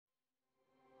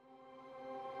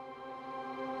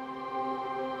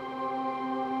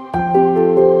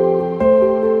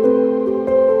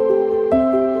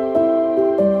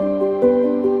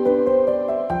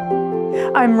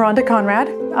Rhonda Conrad.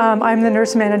 I'm the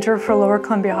nurse manager for Lower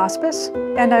Columbia Hospice,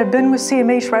 and I've been with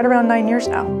CMH right around 9 years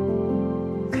now.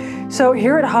 So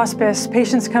here at hospice,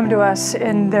 patients come to us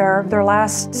in their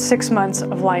last 6 months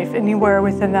of life, anywhere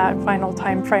within that final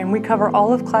time frame. We cover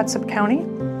all of Clatsop County,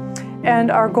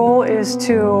 and our goal is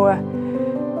to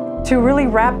really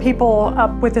wrap people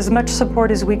up with as much support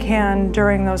as we can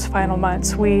during those final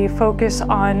months. We focus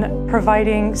on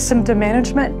providing symptom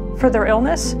management for their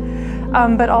illness,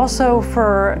 but also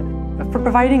for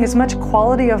providing as much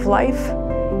quality of life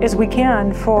as we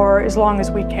can for as long as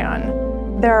we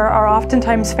can. There are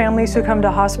oftentimes families who come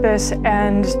to hospice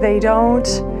and they don't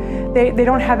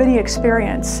have any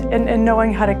experience in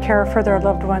knowing how to care for their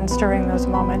loved ones during those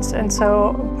moments. And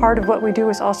so part of what we do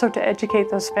is also to educate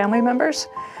those family members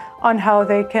on how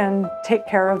they can take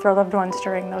care of their loved ones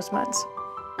during those months.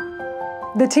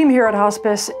 The team here at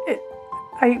hospice,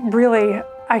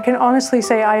 I can honestly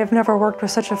say I have never worked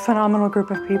with such a phenomenal group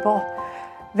of people.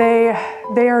 They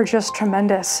are just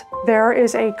tremendous. There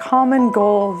is a common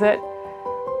goal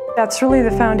that's really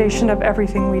the foundation of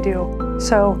everything we do.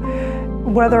 So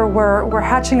whether we're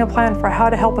hatching a plan for how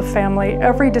to help a family,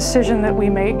 every decision that we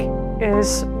make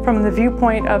is from the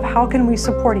viewpoint of how can we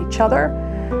support each other,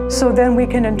 so then we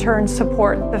can in turn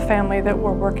support the family that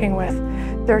we're working with.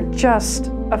 They're just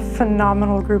a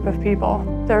phenomenal group of people.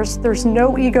 There's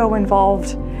no ego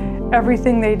involved.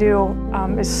 Everything they do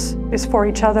is for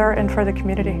each other and for the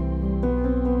community.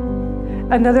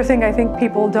 Another thing I think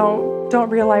people don't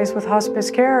realize with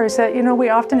hospice care is that, we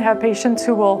often have patients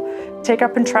who will take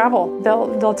up and travel.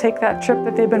 They'll take that trip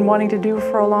that they've been wanting to do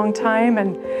for a long time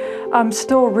and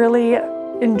still really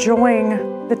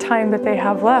enjoying the time that they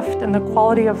have left, and the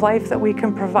quality of life that we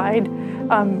can provide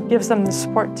gives them the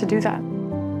support to do that.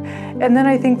 And then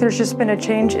I think there's just been a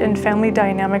change in family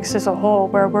dynamics as a whole,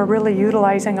 where we're really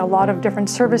utilizing a lot of different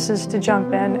services to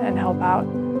jump in and help out.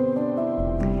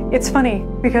 It's funny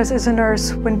because as a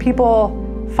nurse, when people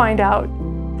find out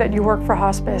that you work for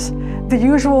hospice, the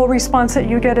usual response that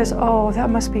you get is, "Oh,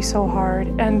 that must be so hard."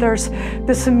 And there's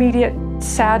this immediate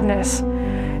sadness.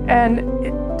 And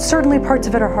certainly parts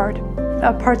of it are hard.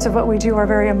 Parts of what we do are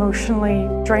very emotionally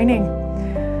draining.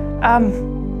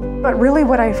 But really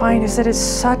what I find is that it's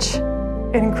such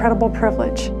an incredible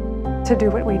privilege to do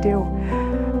what we do.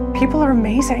 People are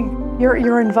amazing.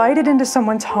 You're invited into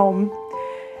someone's home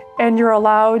and you're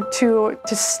allowed to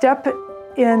step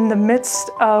in the midst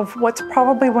of what's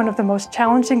probably one of the most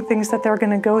challenging things that they're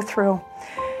going to go through.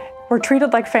 We're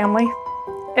treated like family,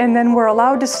 and then we're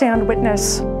allowed to stand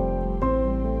witness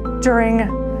during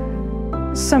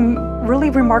some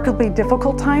really remarkably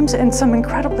difficult times and some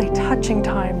incredibly touching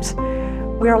times.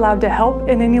 We are allowed to help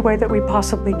in any way that we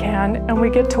possibly can, and we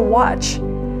get to watch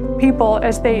people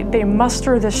as they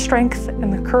muster the strength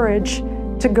and the courage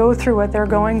to go through what they're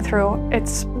going through.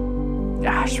 It's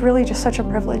really just such a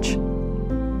privilege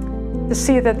to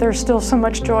see that there's still so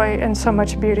much joy and so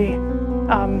much beauty,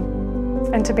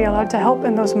 and to be allowed to help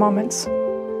in those moments.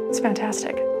 It's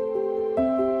fantastic.